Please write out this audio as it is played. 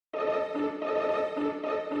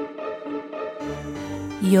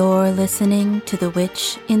You're listening to the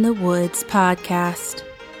Witch in the Woods podcast,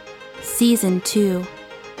 Season 2,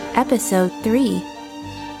 Episode 3,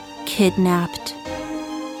 Kidnapped.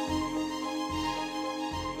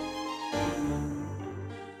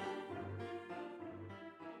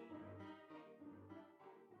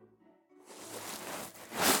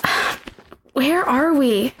 Where are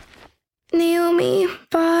we? Naomi,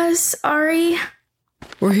 Buzz, Ari?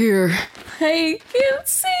 We're here. I can't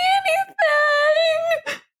see anything.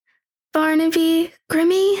 Barnaby,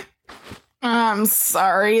 Grimmy? I'm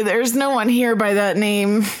sorry, there's no one here by that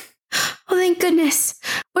name. Oh, thank goodness.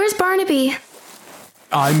 Where's Barnaby?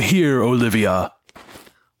 I'm here, Olivia.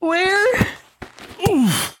 Where?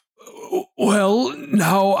 Well,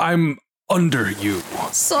 now I'm under you.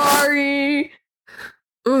 Sorry.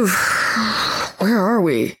 Oof. Where are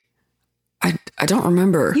we? I don't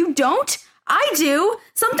remember. You don't? I do.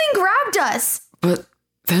 Something grabbed us. But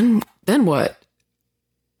then what?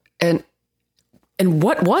 And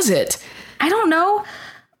what was it? I don't know.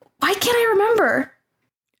 Why can't I remember?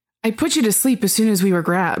 I put you to sleep as soon as we were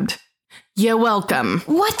grabbed. You're welcome.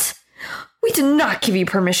 What? We did not give you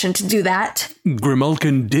permission to do that.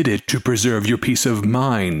 Grimalkin did it to preserve your peace of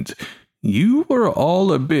mind. You were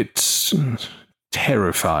all a bit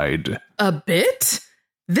terrified. A bit?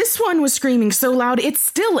 This one was screaming so loud it's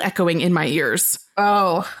still echoing in my ears.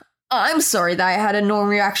 Oh, I'm sorry that I had a normal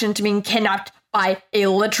reaction to being kidnapped by a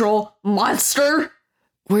literal monster.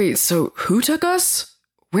 Wait, so who took us?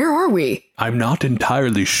 Where are we? I'm not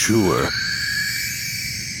entirely sure.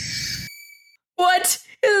 What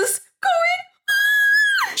is going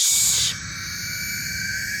on? Shh.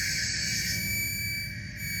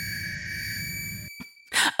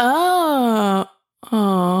 Oh.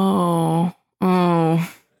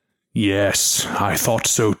 Yes, I thought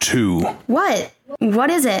so too. What? What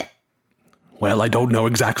is it? Well, I don't know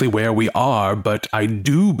exactly where we are, but I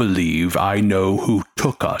do believe I know who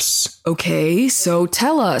took us. Okay, so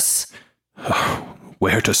tell us.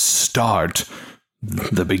 Where to start?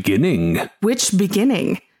 The beginning. Which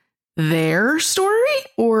beginning? Their story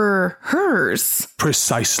or hers?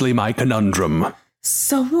 Precisely my conundrum.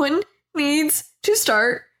 Someone needs to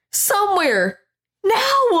start somewhere.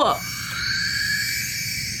 Now!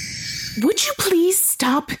 Would you please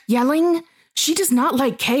stop yelling? She does not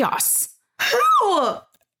like chaos. Who?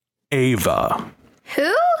 Ava.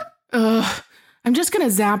 Who? I'm just gonna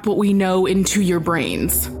zap what we know into your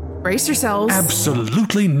brains. Brace yourselves.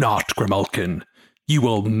 Absolutely not, Grimalkin. You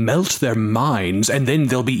will melt their minds, and then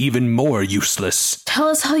they'll be even more useless. Tell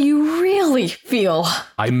us how you really feel.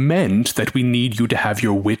 I meant that we need you to have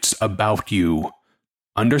your wits about you.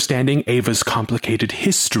 Understanding Ava's complicated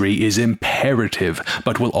history is imperative,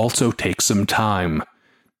 but will also take some time.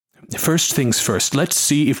 First things first, let's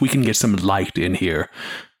see if we can get some light in here.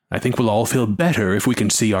 I think we'll all feel better if we can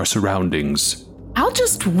see our surroundings. I'll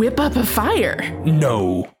just whip up a fire.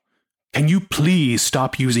 No. Can you please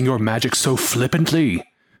stop using your magic so flippantly?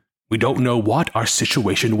 We don't know what our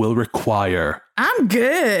situation will require. I'm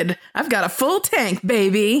good. I've got a full tank,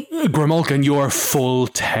 baby. Grimalkin, your full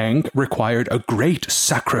tank required a great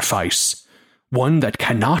sacrifice, one that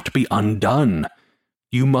cannot be undone.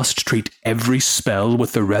 You must treat every spell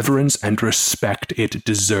with the reverence and respect it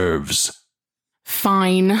deserves.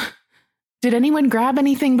 Fine. Did anyone grab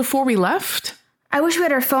anything before we left? I wish we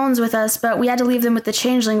had our phones with us, but we had to leave them with the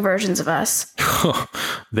changeling versions of us.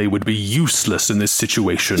 They would be useless in this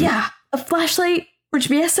situation. Yeah, a flashlight or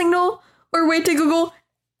GPS signal or a way to Google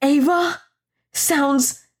Ava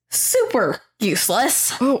sounds super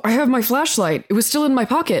useless. Oh, I have my flashlight. It was still in my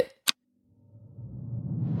pocket.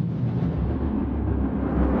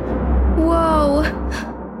 Whoa.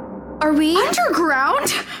 Are we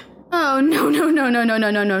Underground? Oh, no.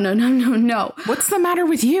 What's the matter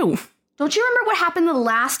with you? Don't you remember what happened the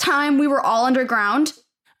last time we were all underground?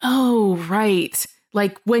 Oh, right.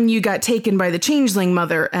 Like when you got taken by the changeling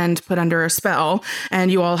mother and put under a spell,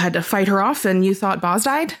 and you all had to fight her off and you thought Boz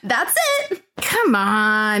died? That's it. Come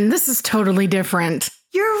on, this is totally different.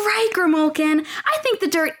 You're right, Grimalkin. I think the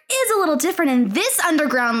dirt is a little different in this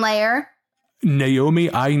underground layer.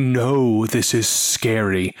 Naomi, I know this is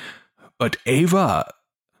scary, but Ava,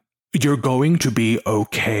 you're going to be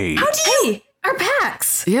okay. Hey, our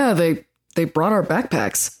packs. Yeah, they brought our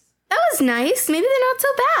backpacks. That was nice. Maybe they're not so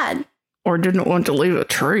bad. Or didn't want to leave a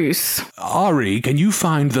trace. Ari, can you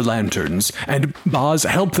find the lanterns? And Boz,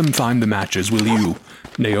 help them find the matches, will you?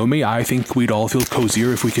 Naomi, I think we'd all feel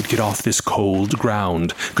cozier if we could get off this cold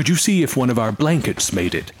ground. Could you see if one of our blankets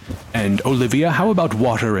made it? And Olivia, how about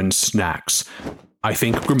water and snacks? I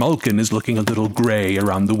think Grimalkin is looking a little gray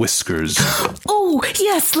around the whiskers. Oh,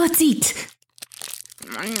 yes, let's eat.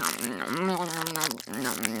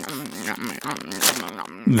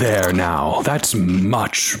 There now, that's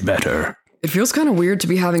much better. It feels kind of weird to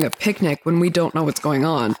be having a picnic when we don't know what's going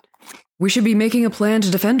on. We should be making a plan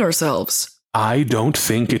to defend ourselves. I don't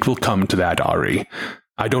think it will come to that, Ari.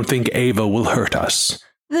 I don't think Ava will hurt us.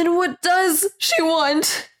 Then what does she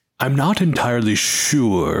want? I'm not entirely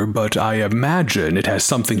sure, but I imagine it has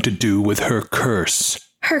something to do with her curse.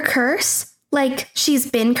 Her curse? Like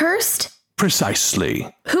she's been cursed? Precisely.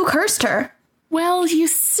 Who cursed her? Well, you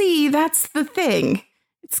see, that's the thing.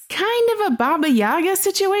 It's kind of a Baba Yaga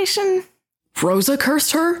situation. Rosa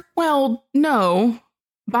cursed her? Well, no.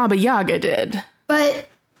 Baba Yaga did. But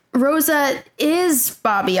Rosa is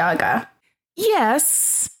Baba Yaga.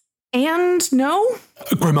 Yes. And no?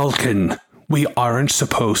 Grimalkin, we aren't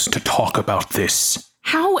supposed to talk about this.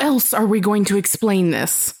 How else are we going to explain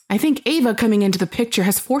this? I think Ava coming into the picture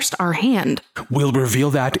has forced our hand. We'll reveal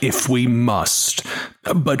that if we must.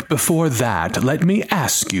 But before that, let me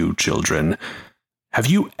ask you, children, have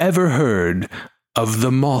you ever heard of the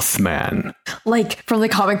Mothman? Like from the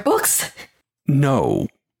comic books? No.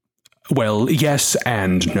 Well, yes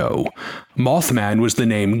and no. Mothman was the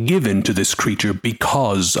name given to this creature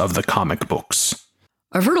because of the comic books.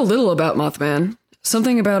 I've heard a little about Mothman.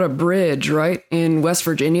 Something about a bridge, right? In West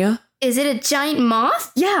Virginia? Is it a giant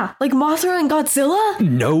moth? Yeah, like Mothra and Godzilla?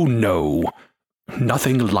 No.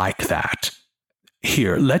 Nothing like that.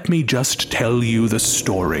 Here, let me just tell you the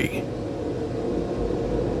story.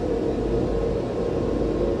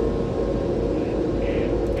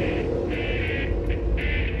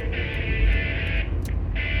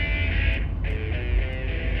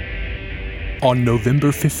 On November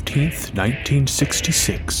 15th,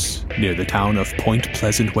 1966, near the town of Point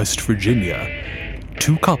Pleasant, West Virginia,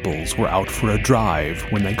 two couples were out for a drive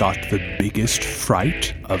when they got the biggest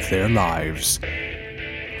fright of their lives.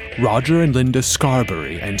 Roger and Linda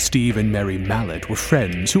Scarberry and Steve and Mary Mallet were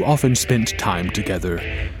friends who often spent time together.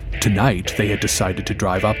 Tonight, they had decided to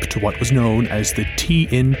drive up to what was known as the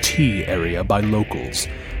TNT area by locals,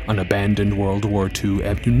 an abandoned World War II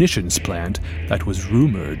ammunitions plant that was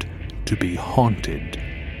rumored to be haunted.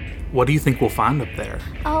 What do you think we'll find up there?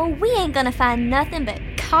 Oh, we ain't gonna find nothing but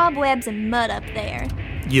cobwebs and mud up there.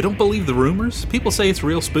 You don't believe the rumors? People say it's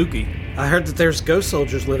real spooky. I heard that there's ghost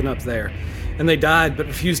soldiers living up there, and they died but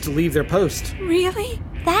refused to leave their post. Really?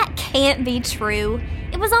 That can't be true.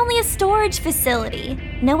 It was only a storage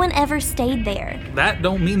facility. No one ever stayed there. That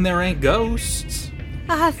don't mean there ain't ghosts.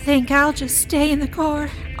 I think I'll just stay in the car.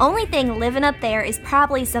 Only thing living up there is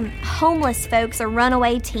probably some homeless folks or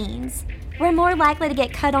runaway teens. We're more likely to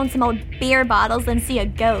get cut on some old beer bottles than see a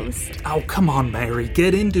ghost. Oh, come on, Mary.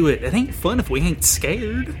 Get into it. It ain't fun if we ain't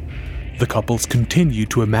scared. The couples continued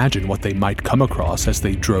to imagine what they might come across as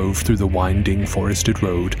they drove through the winding forested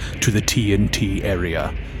road to the TNT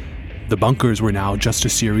area. The bunkers were now just a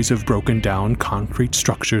series of broken-down concrete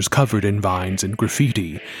structures covered in vines and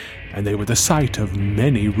graffiti, and they were the site of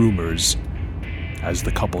many rumors. As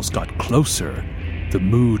the couples got closer, the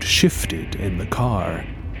mood shifted in the car.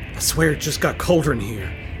 I swear it just got colder in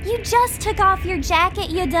here. You just took off your jacket,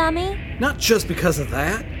 you dummy. Not just because of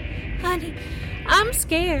that. Honey, I'm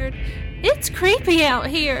scared. It's creepy out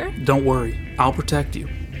here. Don't worry. I'll protect you.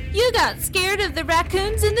 You got scared of the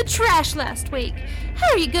raccoons in the trash last week.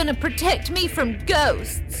 How are you gonna protect me from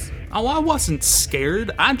ghosts? Oh, I wasn't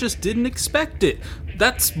scared. I just didn't expect it.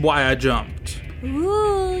 That's why I jumped.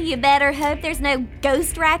 Ooh, you better hope there's no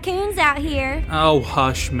ghost raccoons out here. Oh,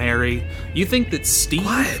 hush, Mary. You think that Steve...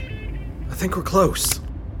 Quiet. I think we're close.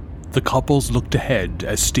 The couples looked ahead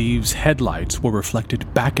as Steve's headlights were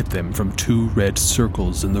reflected back at them from two red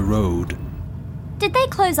circles in the road. Did they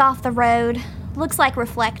close off the road? Looks like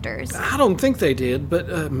reflectors. I don't think they did,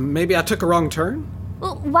 but maybe I took a wrong turn?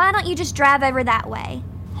 Well, why don't you just drive over that way?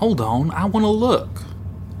 Hold on, I want to look.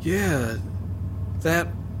 Yeah, that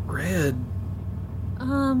red...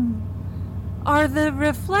 Are the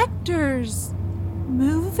reflectors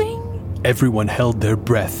moving? Everyone held their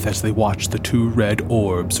breath as they watched the two red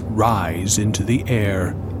orbs rise into the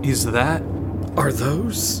air. Is that... Are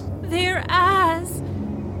those? Their eyes.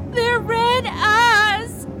 Their red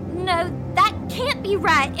eyes. No, that can't be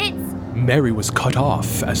right. It's... Mary was cut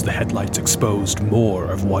off as the headlights exposed more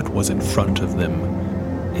of what was in front of them.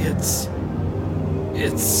 It's...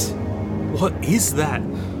 What is that?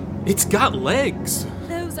 It's got legs.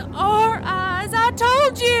 Those are eyes, I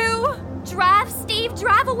told you. Drive, Steve,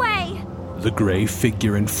 drive away. The gray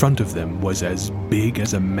figure in front of them was as big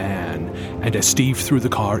as a man, and as Steve threw the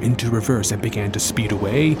car into reverse and began to speed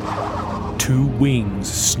away, two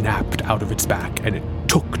wings snapped out of its back and it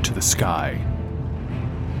took to the sky.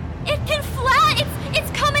 It can fly!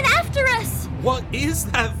 It's coming after us! What is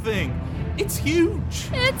that thing? It's huge.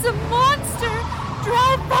 It's a monster!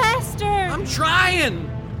 Drive faster! I'm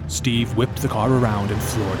trying! Steve whipped the car around and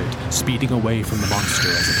floored it, speeding away from the monster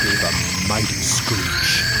as it gave a mighty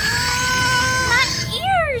screech. My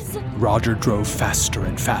ears! Roger drove faster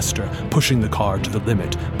and faster, pushing the car to the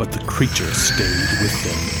limit, but the creature stayed with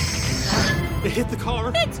them. It hit the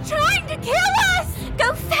car. It's trying to kill us!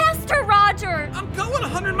 Go faster, Roger! I'm going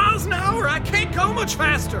 100 miles an hour. I can't go much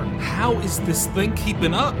faster. How is this thing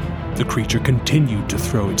keeping up? The creature continued to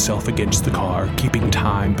throw itself against the car, keeping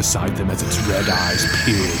time beside them as its red eyes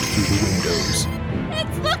peered through the windows.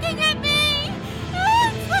 It's looking at me!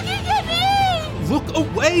 It's looking at me! Look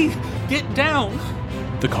away! Get down!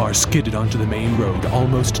 The car skidded onto the main road,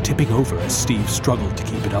 almost tipping over as Steve struggled to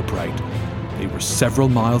keep it upright. They were several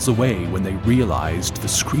miles away when they realized the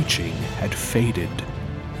screeching had faded.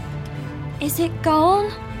 Is it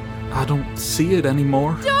gone? I don't see it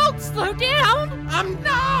anymore. Don't slow down! I'm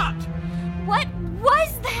not! What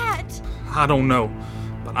was that? I don't know,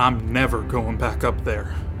 but I'm never going back up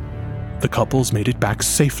there. The couples made it back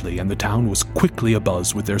safely, and the town was quickly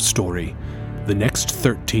abuzz with their story. The next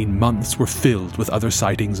 13 months were filled with other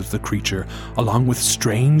sightings of the creature, along with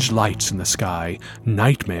strange lights in the sky,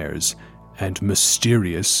 nightmares, and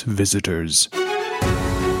mysterious visitors.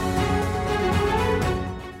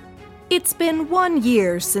 It's been 1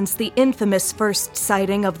 year since the infamous first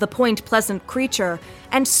sighting of the Point Pleasant creature,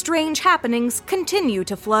 and strange happenings continue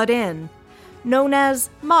to flood in. Known as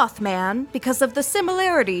Mothman because of the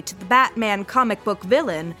similarity to the Batman comic book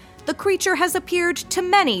villain, the creature has appeared to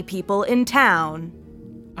many people in town.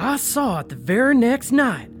 I saw it the very next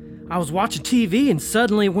night. I was watching TV and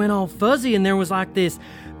suddenly it went all fuzzy and there was like this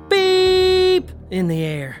beep in the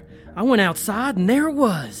air. I went outside and there it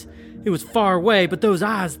was. It was far away, but those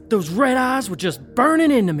red eyes were just burning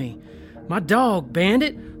into me. My dog,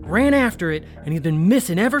 Bandit, ran after it, and he's been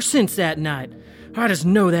missing ever since that night. I just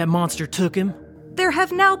know that monster took him. There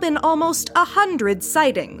have now been almost 100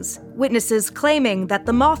 sightings, witnesses claiming that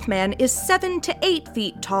the Mothman is 7 to 8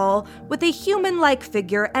 feet tall with a human-like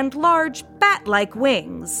figure and large bat-like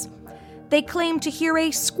wings. They claim to hear a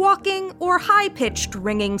squawking or high-pitched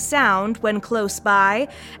ringing sound when close by,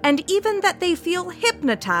 and even that they feel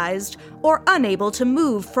hypnotized or unable to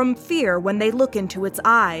move from fear when they look into its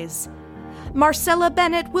eyes. Marcella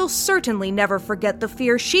Bennett will certainly never forget the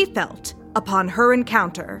fear she felt upon her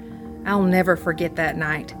encounter. I'll never forget that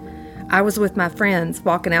night. I was with my friends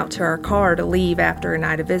walking out to our car to leave after a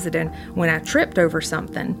night of visiting when I tripped over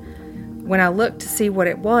something. When I looked to see what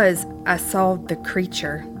it was, I saw the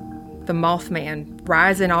creature. The Mothman,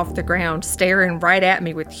 rising off the ground, staring right at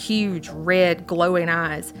me with huge, red, glowing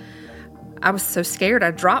eyes. I was so scared I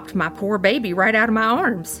dropped my poor baby right out of my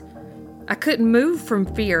arms. I couldn't move from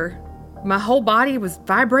fear. My whole body was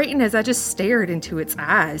vibrating as I just stared into its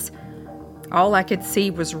eyes. All I could see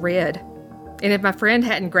was red. And if my friend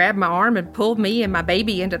hadn't grabbed my arm and pulled me and my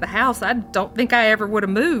baby into the house, I don't think I ever would have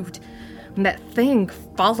moved. And that thing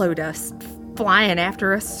followed us, flying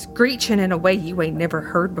after us, screeching in a way you ain't never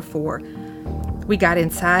heard before. We got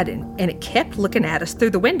inside and it kept looking at us through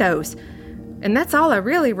the windows. And that's all I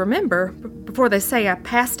really remember before they say I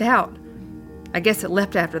passed out. I guess it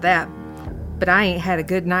left after that, but I ain't had a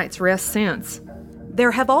good night's rest since.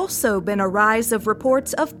 There have also been a rise of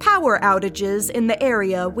reports of power outages in the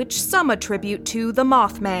area, which some attribute to the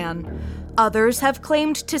Mothman. Others have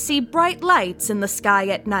claimed to see bright lights in the sky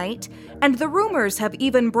at night, and the rumors have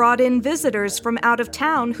even brought in visitors from out of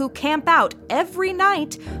town who camp out every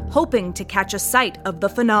night, hoping to catch a sight of the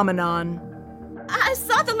phenomenon. I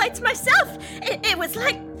saw the lights myself. It was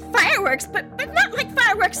like fireworks, but not like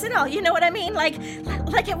fireworks at all. You know what I mean? Like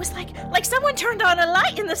it was like someone turned on a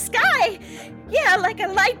light in the sky. Yeah, like a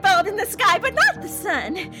light bulb in the sky, but not the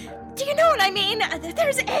sun. Do you know what I mean?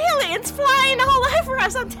 There's aliens flying all over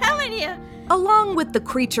us, I'm telling you. Along with the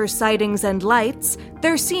creature sightings and lights,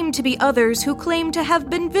 there seem to be others who claim to have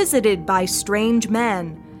been visited by strange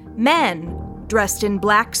men. Men dressed in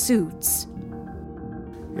black suits.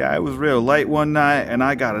 Yeah, it was real late one night, and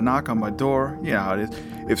I got a knock on my door. You know how it is.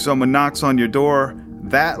 If someone knocks on your door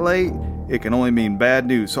that late, it can only mean bad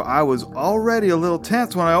news. So I was already a little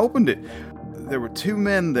tense when I opened it. There were two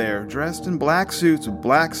men there, dressed in black suits with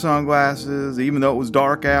black sunglasses, even though it was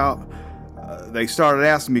dark out. They started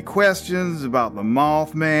asking me questions about the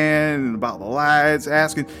Mothman and about the lights,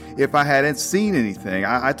 asking if I hadn't seen anything.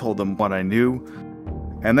 I told them what I knew,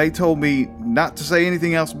 and they told me not to say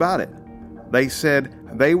anything else about it. They said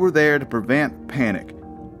they were there to prevent panic,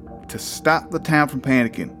 to stop the town from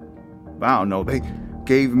panicking. I don't know, they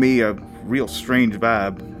gave me a real strange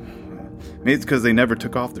vibe. Maybe it's because they never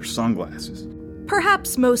took off their sunglasses.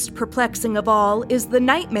 Perhaps most perplexing of all is the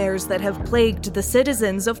nightmares that have plagued the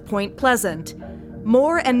citizens of Point Pleasant.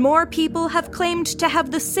 More and more people have claimed to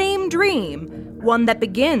have the same dream, one that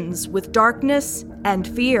begins with darkness and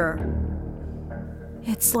fear.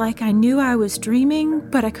 It's like I knew I was dreaming,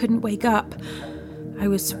 but I couldn't wake up. I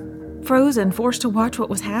was frozen, forced to watch what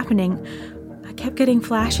was happening. I kept getting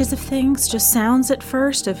flashes of things, just sounds at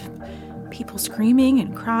first, of people screaming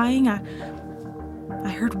and crying. I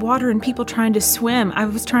heard water and people trying to swim. I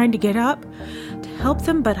was trying to get up to help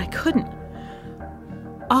them, but I couldn't.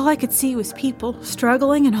 All I could see was people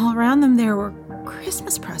struggling, and all around them there were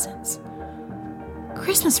Christmas presents.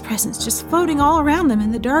 Christmas presents just floating all around them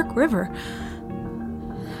in the dark river.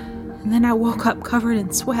 And then I woke up covered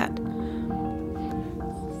in sweat.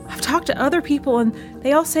 I've talked to other people, and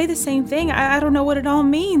they all say the same thing. I don't know what it all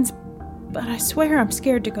means, but I swear I'm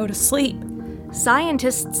scared to go to sleep.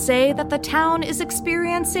 Scientists say that the town is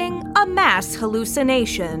experiencing a mass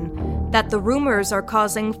hallucination, that the rumors are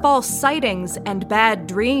causing false sightings and bad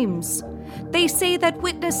dreams. They say that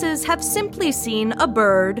witnesses have simply seen a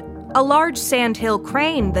bird, a large sandhill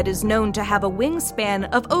crane that is known to have a wingspan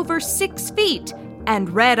of over 6 feet, and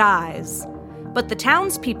red eyes. But the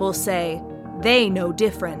townspeople say they know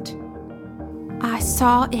different. I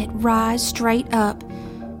saw it rise straight up.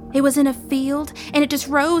 It was in a field, and it just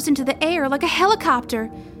rose into the air like a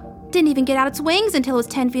helicopter. Didn't even get out its wings until it was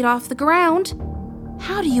 10 feet off the ground.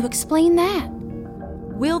 How do you explain that?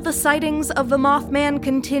 Will the sightings of the Mothman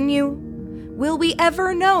continue? Will we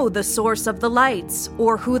ever know the source of the lights,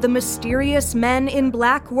 or who the mysterious men in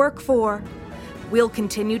black work for? We'll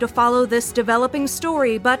continue to follow this developing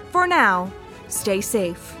story, but for now, stay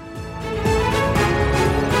safe.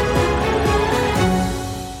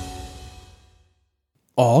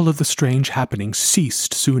 All of the strange happenings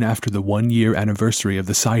ceased soon after the 1-year anniversary of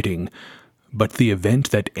the sighting, but the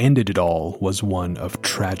event that ended it all was one of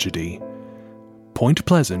tragedy. Point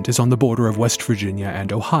Pleasant is on the border of West Virginia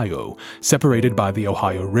and Ohio, separated by the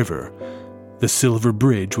Ohio River. The Silver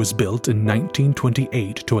Bridge was built in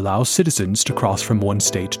 1928 to allow citizens to cross from one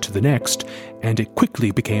state to the next, and it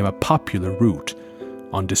quickly became a popular route.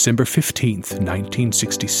 On December 15th,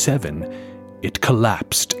 1967, it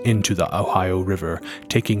collapsed into the Ohio River,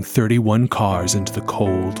 taking 31 cars into the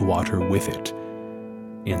cold water with it.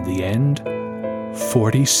 In the end,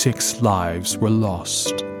 46 lives were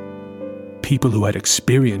lost. People who had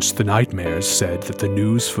experienced the nightmares said that the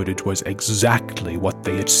news footage was exactly what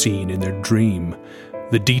they had seen in their dream,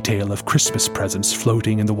 the detail of Christmas presents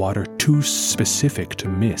floating in the water too specific to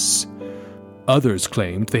miss. Others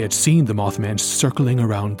claimed they had seen the Mothman circling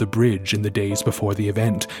around the bridge in the days before the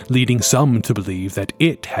event, leading some to believe that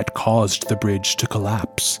it had caused the bridge to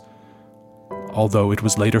collapse. Although it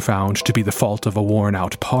was later found to be the fault of a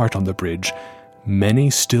worn-out part on the bridge,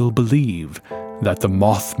 many still believe that the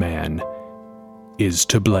Mothman is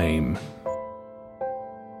to blame.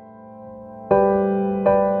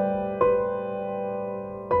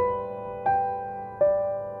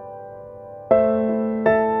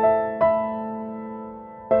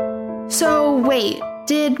 So, wait,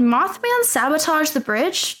 did Mothman sabotage the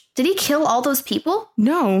bridge? Did he kill all those people?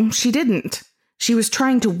 No, she didn't. She was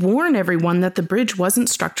trying to warn everyone that the bridge wasn't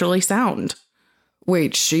structurally sound.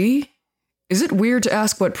 Wait, she? Is it weird to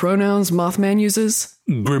ask what pronouns Mothman uses?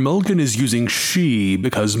 Grimulgan is using she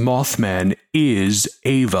because Mothman is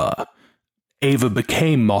Ava. Ava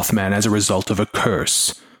became Mothman as a result of a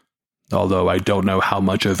curse. Although I don't know how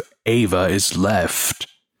much of Ava is left.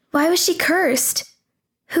 Why was she cursed?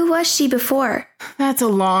 Who was she before? That's a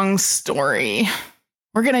long story.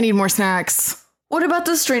 We're gonna need more snacks. What about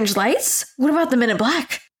the strange lights? What about the Men in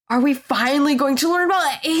Black? Are we finally going to learn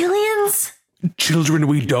about aliens? Children,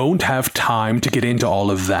 we don't have time to get into all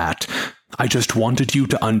of that. I just wanted you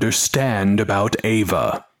to understand about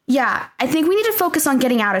Ava. Yeah, I think we need to focus on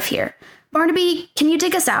getting out of here. Barnaby, can you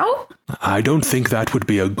dig us out? I don't think that would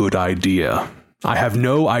be a good idea. I have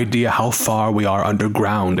no idea how far we are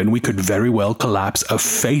underground, and we could very well collapse a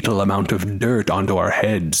fatal amount of dirt onto our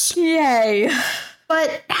heads. Yay!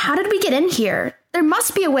 But how did we get in here? There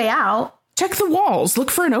must be a way out. Check the walls. Look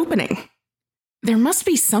for an opening. There must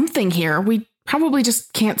be something here. We probably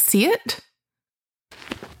just can't see it.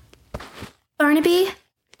 Barnaby,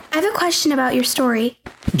 I have a question about your story.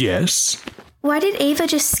 Yes? Why did Ava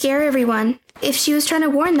just scare everyone if she was trying to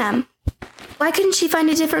warn them? Why couldn't she find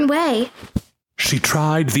a different way? She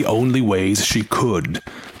tried the only ways she could,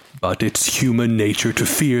 but it's human nature to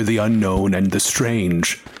fear the unknown and the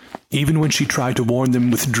strange. Even when she tried to warn them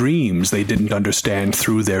with dreams they didn't understand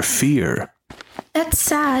through their fear. That's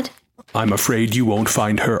sad. I'm afraid you won't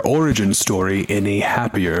find her origin story any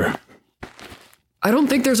happier. I don't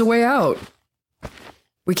think there's a way out.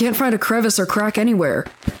 We can't find a crevice or crack anywhere.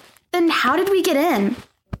 Then how did we get in?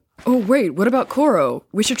 Oh, wait, what about Koro?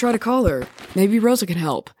 We should try to call her. Maybe Rosa can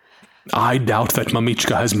help. I doubt that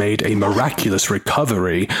Mamichka has made a miraculous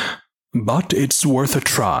recovery, but it's worth a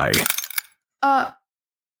try. Oh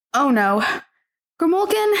no.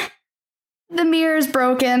 Gromolkin, the mirror's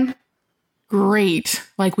broken. Great.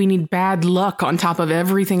 Like we need bad luck on top of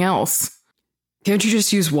everything else. Can't you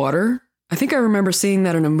just use water? I think I remember seeing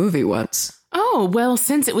that in a movie once. Oh, well,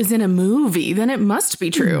 since it was in a movie, then it must be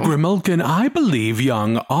true. Gromolkin, I believe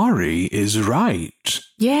young Ari is right.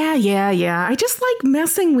 Yeah. I just like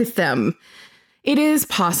messing with them. It is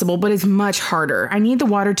possible, but it's much harder. I need the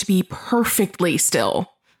water to be perfectly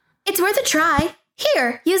still. It's worth a try.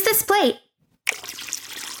 Here, use this plate.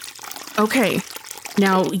 Okay.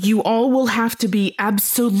 Now, you all will have to be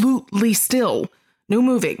absolutely still. No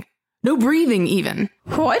moving. No breathing, even.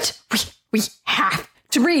 What? We have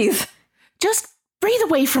to breathe. Just breathe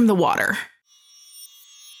away from the water.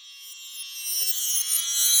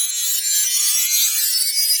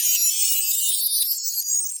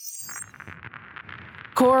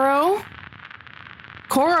 Koro?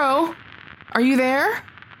 Koro? Are you there?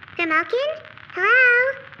 Gromolkin?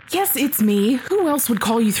 Hello? Yes, it's me. Who else would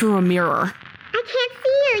call you through a mirror? I can't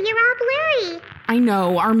see you. You're all blurry. I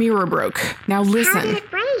know, our mirror broke. Now listen. How did it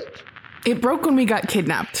break? It broke when we got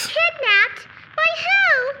kidnapped. Kidnapped? By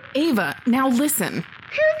who? Ava, now listen.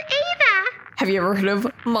 Who's Ava? Have you ever heard of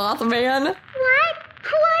Mothman? What?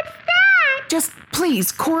 What's that? Just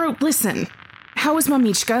please, Koro, listen. How is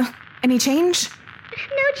Mamichka? Any change?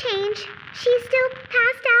 No change. She's still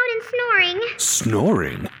passed out and snoring.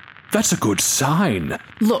 Snoring? That's a good sign.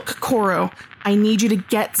 Look, Koro, I need you to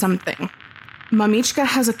get something. Mamichka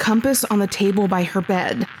has a compass on the table by her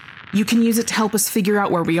bed. You can use it to help us figure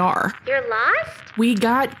out where we are. You're lost? We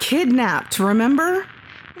got kidnapped, remember?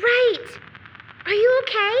 Right. Are you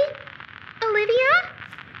okay? Olivia?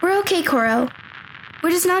 We're okay, Koro.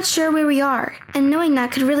 We're just not sure where we are, and knowing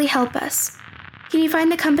that could really help us. Can you find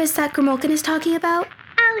the compass that Gromolkin is talking about?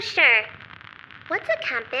 Oh, sure. What's a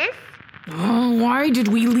compass? Oh, why did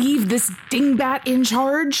we leave this dingbat in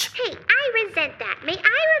charge? Hey, I resent that. May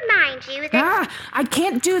I remind you that... I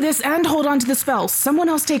can't do this and hold on to the spell. Someone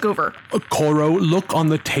else take over. Koro, look on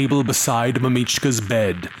the table beside Mamichka's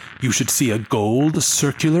bed. You should see a gold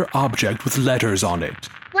circular object with letters on it.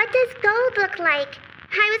 What does gold look like?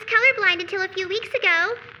 I was colorblind until a few weeks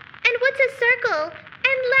ago. And what's a circle?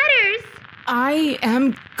 And letters? I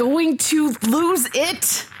am going to lose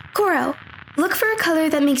it. Koro, look for a color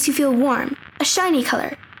that makes you feel warm. A shiny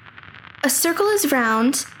color. A circle is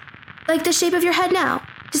round, like the shape of your head now.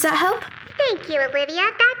 Does that help? Thank you, Olivia.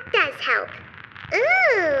 That does help.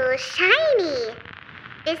 Ooh, shiny.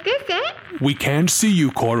 Is this it? We can't see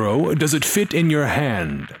you, Koro. Does it fit in your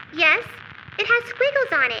hand? Yes. It has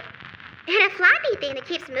squiggles on it. And a floppy thing that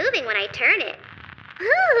keeps moving when I turn it.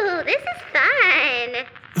 Ooh, this is fun.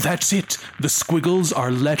 That's it. The squiggles are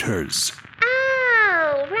letters.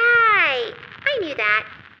 Oh, right. I knew that.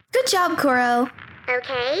 Good job, Koro.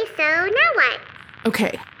 Okay, so now what?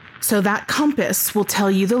 Okay, so that compass will tell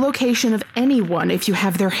you the location of anyone if you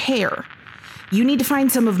have their hair. You need to find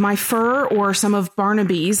some of my fur or some of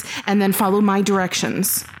Barnaby's and then follow my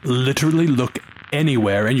directions. Literally look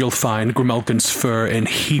anywhere and you'll find Gromolkin's fur in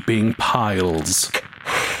heaping piles.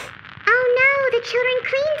 Oh no, the children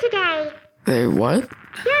cleaned today. They what?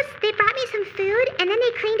 Yes, they brought me some food and then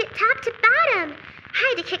they cleaned it top to bottom.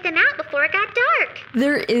 I had to kick them out before it got dark.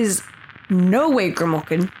 There is no way,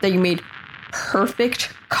 Gromolkin, that you made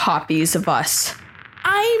perfect copies of us.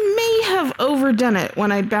 I may have overdone it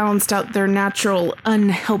when I balanced out their natural,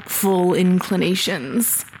 unhelpful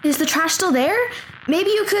inclinations. Is the trash still there? Maybe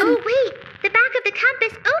you could... Oh, wait. The back of the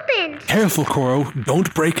compass opened. Careful, Koro.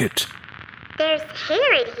 Don't break it. There's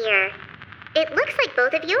hair in here. It looks like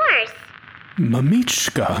both of yours.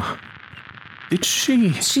 Mamichka. Did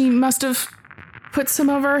she? She must have put some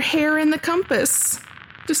of her hair in the compass.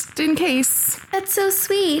 Just in case. That's so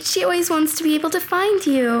sweet. She always wants to be able to find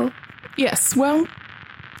you. Yes, well,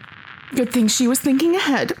 good thing she was thinking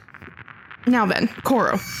ahead. Now then,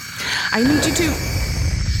 Koro, I need you to...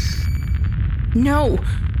 No!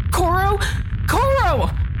 Koro! Koro!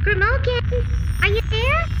 Gromolkin, are you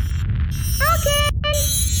there?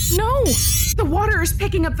 Gromolkin! No! The water is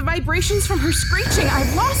picking up the vibrations from her screeching.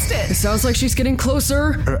 I've lost it! It sounds like she's getting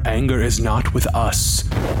closer. Her anger is not with us.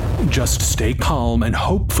 Just stay calm and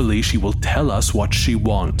hopefully she will tell us what she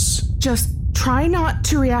wants. Just try not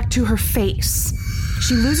to react to her face.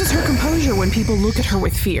 She loses her composure when people look at her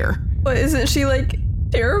with fear. But isn't she,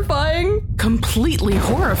 terrifying? Completely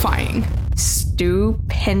horrifying.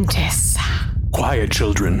 Stupendous. Quiet,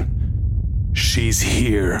 children. She's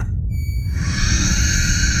here.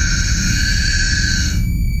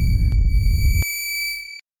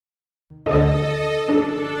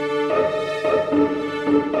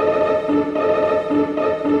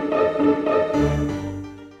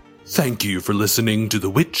 Thank you for listening to the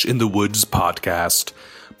Witch in the Woods podcast.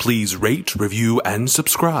 Please rate, review, and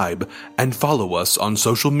subscribe, and follow us on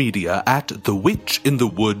social media at The Witch in the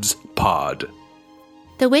Woods Pod.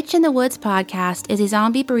 The Witch in the Woods podcast is a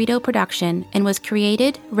Zombie Burrito production and was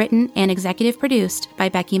created, written, and executive produced by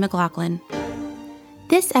Becky McLaughlin.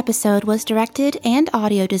 This episode was directed and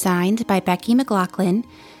audio designed by Becky McLaughlin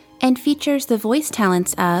and features the voice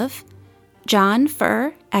talents of John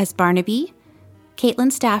Furr as Barnaby,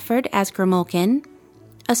 Caitlin Stafford as Grimulkin,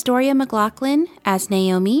 Astoria McLaughlin as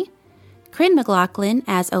Naomi, Corinne McLaughlin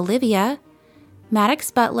as Olivia,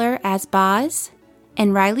 Maddox Butler as Boz,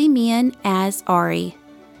 and Riley Meehan as Ari.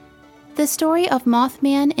 The story of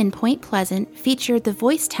Mothman in Point Pleasant featured the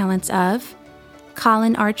voice talents of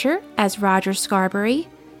Colin Archer as Roger Scarberry,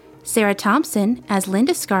 Sarah Thompson as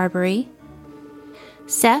Linda Scarberry,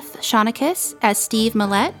 Seth Shonikis as Steve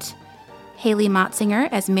Millette, Haley Motzinger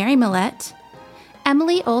as Mary Millette,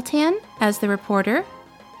 Emily Oltan as the reporter,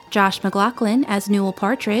 Josh McLaughlin as Newell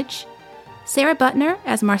Partridge, Sarah Butner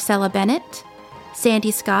as Marcella Bennett,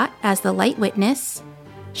 Sandy Scott as the light witness,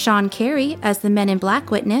 Sean Carey as the Men in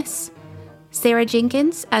Black witness, Sarah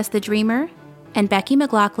Jenkins as the dreamer, and Becky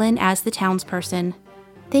McLaughlin as the townsperson.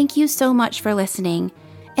 Thank you so much for listening,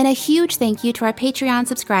 and a huge thank you to our Patreon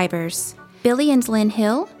subscribers, Billy and Lynn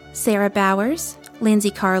Hill, Sarah Bowers,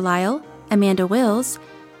 Lindsay Carlisle, Amanda Wills,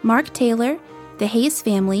 Mark Taylor, the Hayes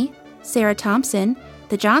family, Sarah Thompson,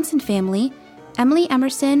 the Johnson family, Emily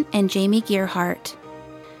Emerson, and Jamie Gearhart.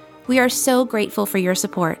 We are so grateful for your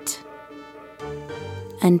support.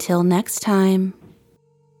 Until next time.